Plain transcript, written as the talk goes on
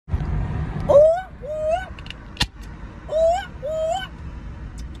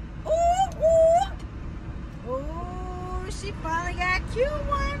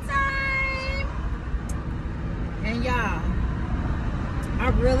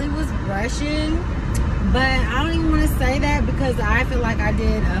really was rushing, but I don't even want to say that because I feel like I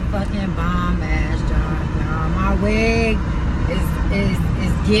did a fucking bomb ass job, y'all. My wig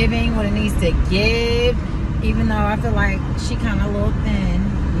is giving what it needs to give, even though I feel like she kind of a little thin.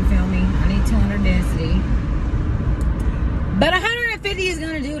 You feel me? I need 200 density, but 150 is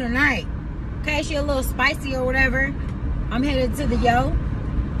gonna do tonight. Okay, she a little spicy or whatever. I'm headed to the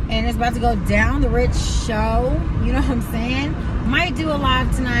and it's about to go down the Rich show. You know what I'm saying? Might do a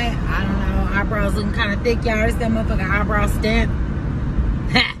live tonight. I don't know. Eyebrows looking kind of thick, y'all. This that motherfucking eyebrow stamp.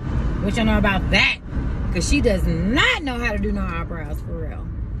 Ha! What y'all know about that? Because she does not know how to do no eyebrows for real.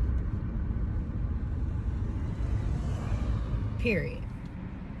 Period.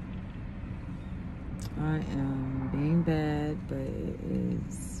 I am being bad, but it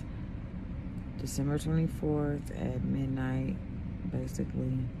is December 24th at midnight,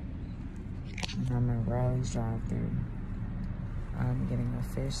 basically. I'm at Riley's drive-thru. I'm getting a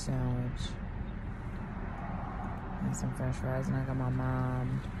fish sandwich and some french fries, and I got my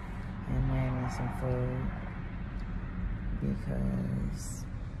mom and Manny some food because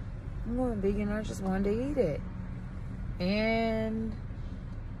I'm going vegan. I just wanted to eat it. And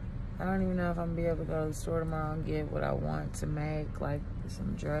I don't even know if I'm gonna be able to go to the store tomorrow and get what I want to make, like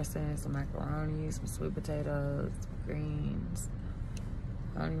some dressing, some macaroni, some sweet potatoes, some greens.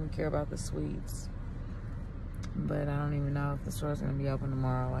 I don't even care about the sweets. But I don't even know if the store's gonna be open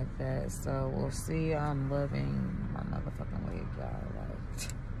tomorrow like that. So we'll see. I'm loving my motherfucking wig, y'all.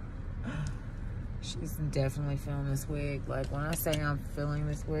 Like, she's definitely feeling this wig. Like, when I say I'm feeling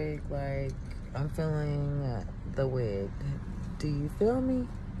this wig, like, I'm feeling the wig. Do you feel me?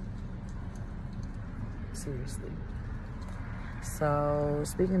 Seriously. So,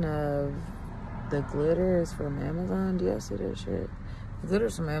 speaking of, the glitter is from Amazon. Do y'all see that shit? The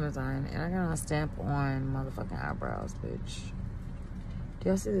glitter's from Amazon, and I got a stamp on motherfucking eyebrows, bitch. Do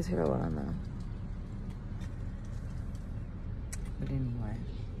y'all see this hairline though? But anyway,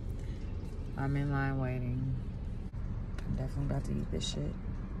 I'm in line waiting. I'm definitely about to eat this shit.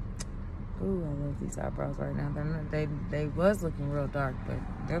 Ooh, I love these eyebrows right now. They're not, they was looking real dark, but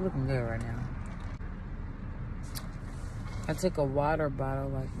they're looking good right now. I took a water bottle,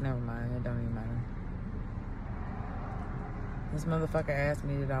 like, never mind, it don't even matter. This motherfucker asked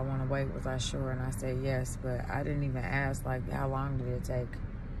me, did I want to wait? Was I sure? And I said yes, but I didn't even ask, like, how long did it take?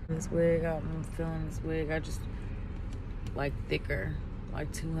 This wig, I'm feeling this wig. I just like thicker,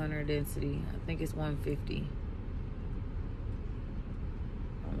 like 200 density. I think it's 150.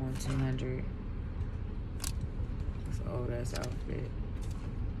 I want 200. This old ass outfit.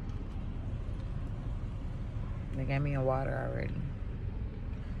 They gave me a water already,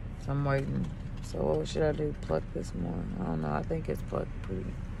 so I'm waiting. So what should I do? Pluck this more? I don't know. I think it's plucked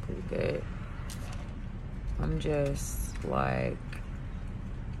pretty good. I'm just like,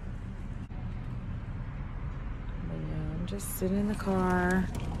 yeah, I'm just sitting in the car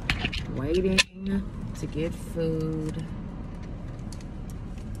waiting to get food.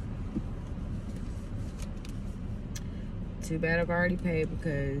 Too bad I've already paid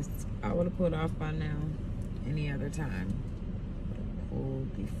because I would have put off by now any other time. Pull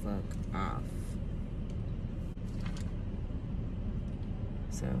the fuck off.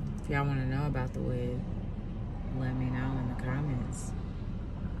 So if y'all want to know about the wig, let me know in the comments.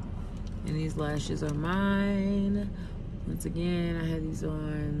 And these lashes are mine. Once again, I had these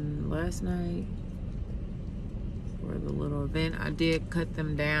on last night for the little event. I did cut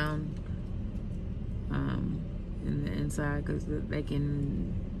them down in the inside because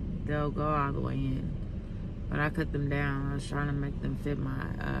they'll go all the way in. But I cut them down. I was trying to make them fit my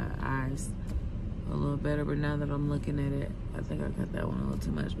eyes a little better, but now that I'm looking at it, I think I cut that one a little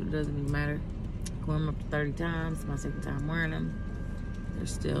too much, but it doesn't even matter. I wore them up to 30 times. It's my second time wearing them. They're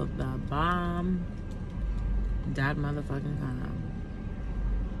still the bomb. Motherfucking com.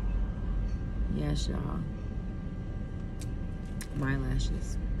 Yes, y'all. My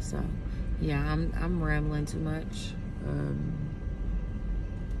lashes. So, yeah, I'm rambling too much.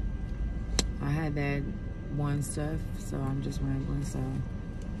 I had that one stuff, so I'm just rambling. So,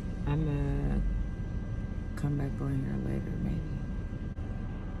 I'm gonna come back on here later, maybe.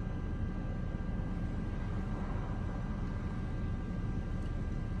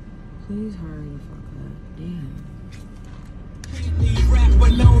 Please hurry the fuck up. Damn.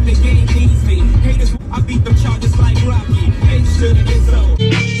 I beat them charges like Rocky.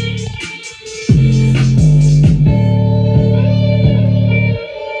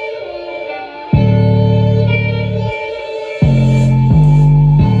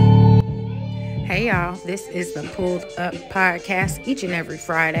 Hey y'all, this is the Pulled Up Podcast each and every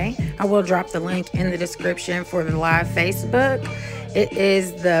Friday. I will drop the link in the description for the live Facebook. It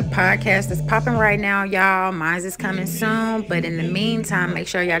is the podcast that's popping right now, y'all. Mine's is coming soon. But in the meantime, make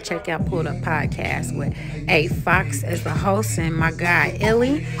sure y'all check out Pulled Up Podcast with Foxx as the host and my guy,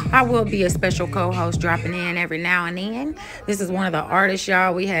 Illy. I will be a special co-host dropping in every now and then. This is one of the artists,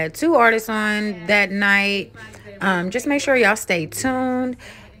 y'all. We had 2 artists on that night. Just make sure y'all stay tuned.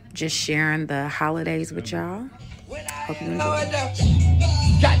 Just sharing the holidays with y'all. Hope you enjoy.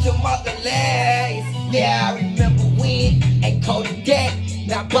 Got your mother legs. Yeah, I remember when and Cody deck.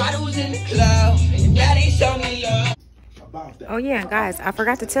 Now bottles in the club. And now they show me love. Oh yeah, guys, I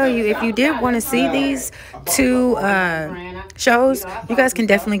forgot to tell you, if you did want to see these 2 shows, you guys can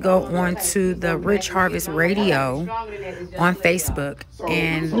definitely go on to the Rich Harvest Radio on Facebook,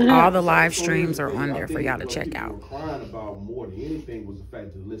 and all the live streams are on there for y'all to check out.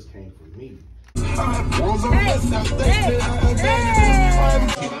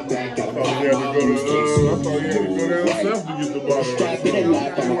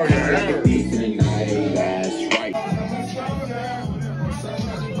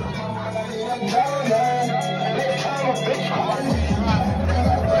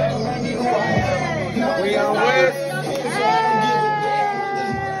 We on West.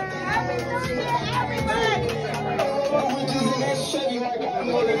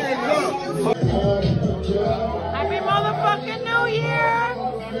 Happy motherfucking New Year!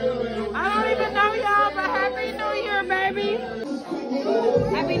 I don't even know y'all, but Happy New Year, baby!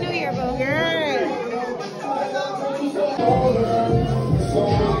 Happy New Year, boo! Yeah.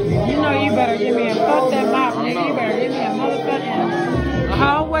 You know you better give me a fuck that mop, nigga. You better give me a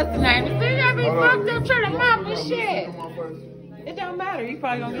motherfucking what's the name? See, I be fucked up trying to mop this shit. It don't matter. You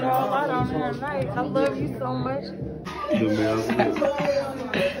probably gonna get a whole lot on here tonight. I love you so much.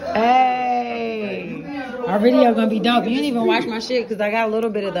 Hey, our video gonna be dope. You didn't even watch my shit because I got a little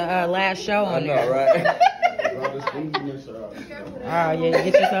bit of the last show on there. I know, right? Oh yeah,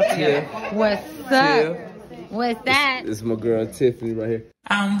 get yourself together. Yeah. What's up? Yeah. What's that? This is my girl Tiffany right here.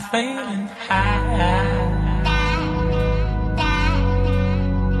 I'm feeling high.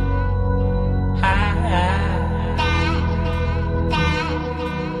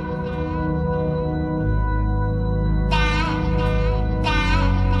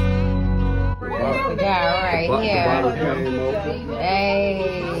 Hey.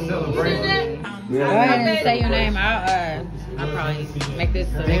 Go ahead and say your name. I'll probably make this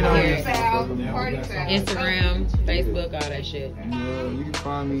so they can hear it. Instagram, Facebook, all that shit. Yeah, you can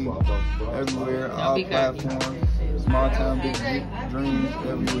find me everywhere, all platforms. Small Town Big Dreams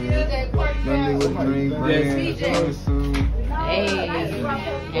everywhere. Young Nigga with Dream brand. Coming soon. Hey,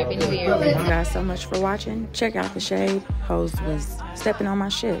 Happy New Year. Thank you guys so much for watching. Check out the shade. Hose was stepping on my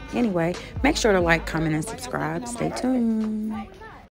shit. Anyway, make sure to like, comment, and subscribe. Stay tuned.